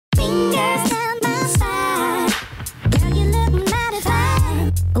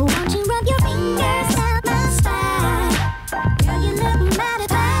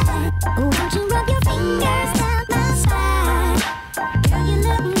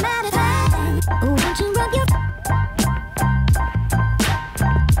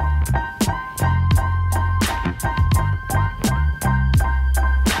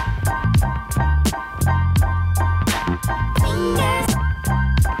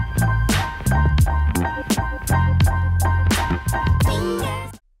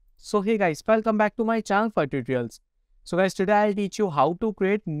So hey guys, welcome back to my channel for tutorials. So guys, today I'll teach you how to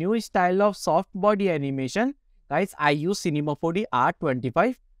create new style of soft body animation. Guys, I use Cinema 4D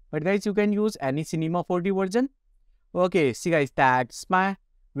R25, but guys, you can use any Cinema 4D version. Okay, see guys, that's my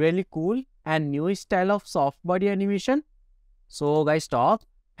really cool and new style of soft body animation. So guys, stop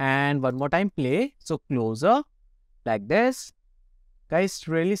and one more time play. So closer like this. Guys,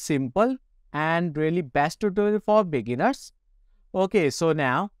 really simple and really best tutorial for beginners. Okay, so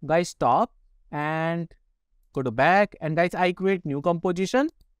now guys stop and go to back, and guys I create new composition.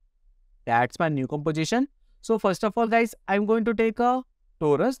 That's my new composition. So first of all guys, I'm going to take a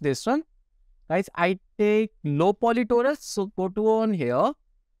torus, this one. Guys, I take low poly torus. So go to on here.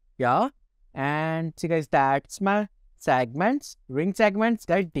 Yeah. And see guys, that's my segments, ring segments.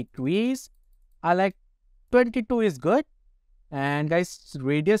 Guys, decrease. I like 22 is good. And guys,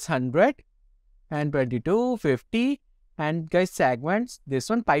 radius 100 and 22, 50. And guys, segments, this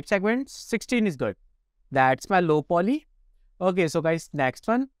one, pipe segments, 16 is good. That's my low poly. Okay, so guys, next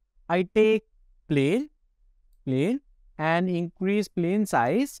one, I take plane, and increase plane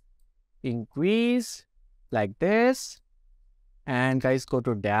size. Increase like this. And guys, go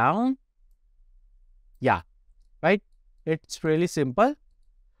to down. Yeah, right? It's really simple.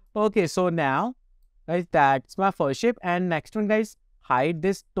 Okay, so now, guys, that's my first shape. And next one, guys, hide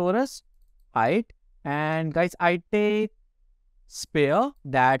this torus, hide. And guys, I take sphere,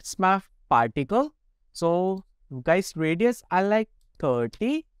 that's my particle. So guys, radius I like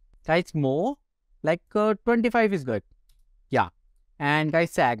 30. Guys, more like 25 is good. Yeah. And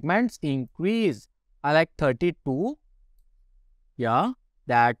guys, segments increase I like 32. Yeah,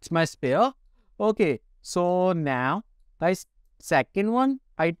 that's my sphere. Okay, so now guys, second one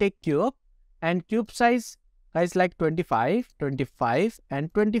I take cube, and cube size guys like 25, 25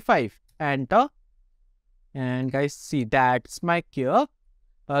 and 25. Enter. And guys, see, that's my cube.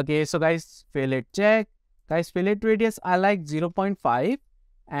 Okay, so guys, fillet check. Guys, fillet radius I like 0.5,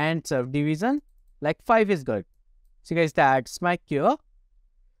 and subdivision like 5 is good. See guys, that's my cube.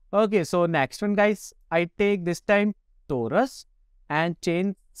 Okay, so next one guys, I take this time torus and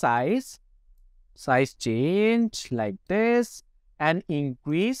change size. Size change like this, and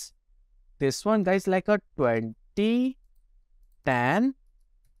increase this one guys like a 20, 10.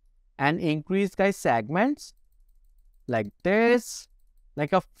 And increase guys segments like this,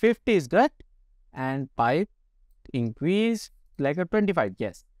 like a 50 is good, and pipe increase like a 25.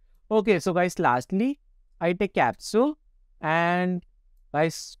 Yes. Okay, so guys, lastly I take capsule and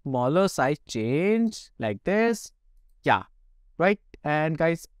guys smaller size change like this. Yeah, right. And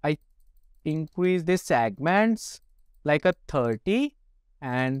guys, I increase the segments like a 30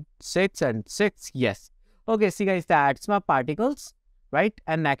 and 6 and 6. Yes. Okay, see guys, that's my particles. Right,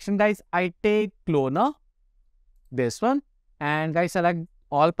 and next one guys, I take cloner, this one, and guys select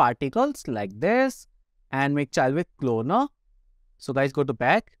all particles like this and make child with cloner. So guys, go to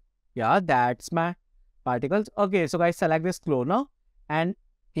back. Yeah, that's my particles. Okay, so guys, select this cloner and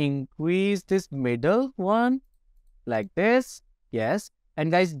increase this middle one like this. Yes,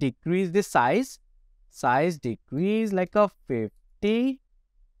 and guys, decrease the size. Size decrease like a 50,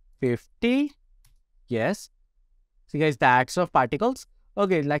 50. Yes. See guys, that's of particles.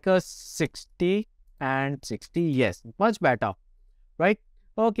 Okay, like a 60 and 60. Yes, much better. Right?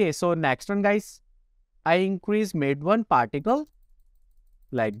 Okay, so next one guys, I increase mid one particle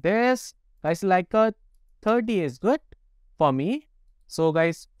like this. Guys, like a 30 is good for me. So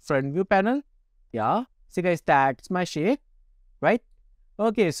guys, front view panel. Yeah. See guys, that's my shape. Right?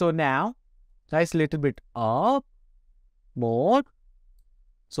 Okay, so now guys, little bit up, more.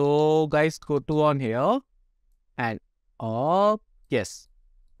 So guys, go to on here and up. Yes,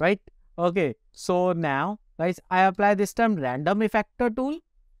 right. Okay, so now guys, I apply this time random effector tool.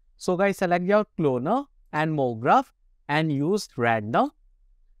 So guys, select your cloner and MoGraph and use random.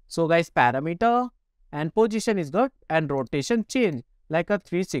 So guys, parameter and position is good, and rotation change like a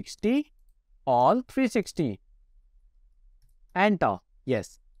 360, all 360. Enter.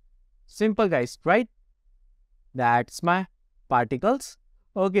 Yes, simple guys, right? That's my particles.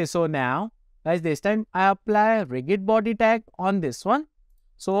 Okay, so now guys, this time I apply rigid body tag on this one.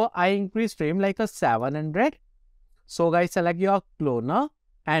 So I increase frame like a 700. So guys, select your cloner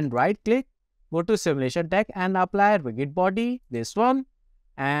and right click, go to simulation tag and apply rigid body, this one.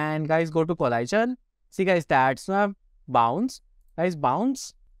 And guys, go to collision. See guys, that's my bounce. Guys,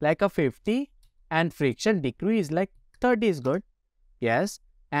 bounce like a 50 and friction decrease like 30 is good. Yes.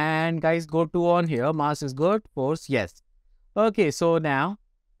 And guys, go to on here, mass is good, force, yes. Okay, so now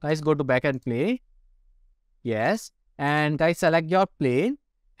guys, go to back and play. Yes. And guys, select your plane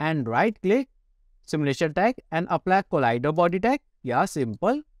and right click, simulation tag and apply collider body tag. Yeah,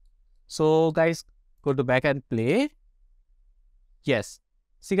 simple. So guys, go to back and play. Yes.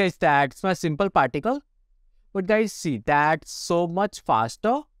 See guys, that's my simple particle. But guys, see, that's so much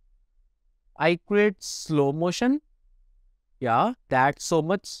faster. I create slow motion. Yeah, that's so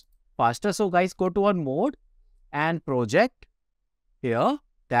much faster. So guys, go to on mode and project. Here,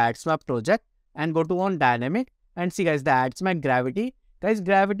 that's my project. And go to on dynamic. And see guys, that's my gravity. Guys,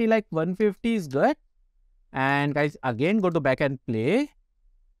 gravity like 150 is good. And guys, again, go to back and play.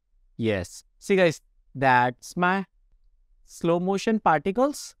 Yes. See guys, that's my slow motion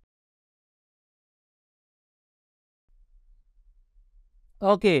particles.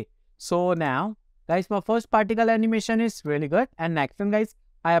 Okay, so now guys, my first particle animation is really good. And next one guys,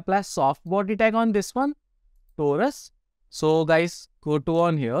 I apply soft body tag on this one, torus. So guys, go to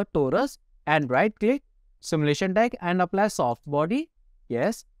on here, torus, and right click, simulation tag, and apply soft body.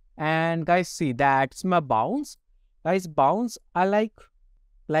 Yes. And guys, see, that's my bounce. Guys, bounce I like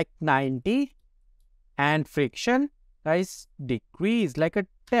 90. And friction, guys, decrease like a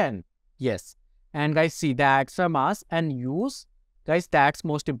 10. Yes. And guys, see, that's a mass and use. Guys, that's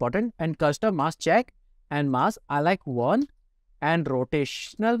most important. And custom mass check. And mass I like 1. And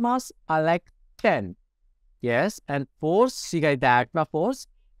rotational mass I like 10. Yes. And force, see guys, that's my force.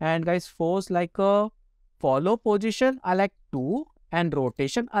 And guys, force like a follow position I like 2. And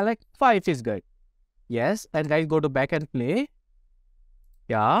rotation I like 5 is good. Yes. And guys, go to back and play.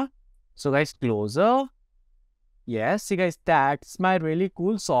 Yeah. So guys, closer. Yes, see guys, that's my really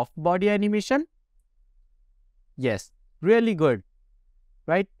cool soft body animation. Yes, really good,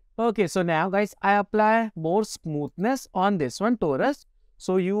 right? Okay, so now guys, I apply more smoothness on this one, torus.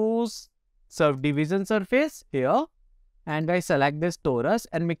 So use subdivision surface here. And guys, select this torus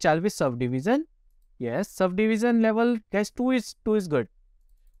and make child with subdivision. Yes, subdivision level, guys, 2 is good.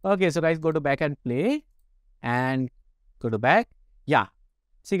 Okay, so guys, go to back and play. And go to back. Yeah.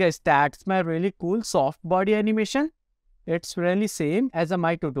 See guys, that's my really cool soft body animation. It's really same as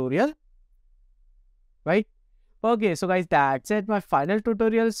my tutorial, right? Okay, so guys, that's it. My final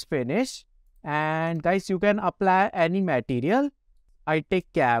tutorial is finished. And guys, you can apply any material. I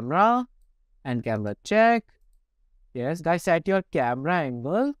take camera and camera check. Yes, guys, set your camera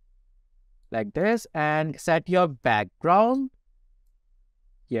angle like this and set your background.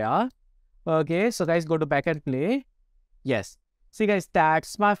 Yeah. Okay, so guys, go to back and play. Yes. See guys,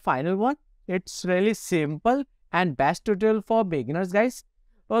 that's my final one. It's really simple and best tutorial for beginners, guys.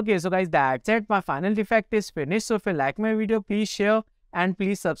 Okay, so guys, that's it. My final effect is finished. So if you like my video, please share and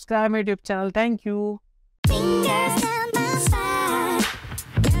please subscribe my YouTube channel. Thank you.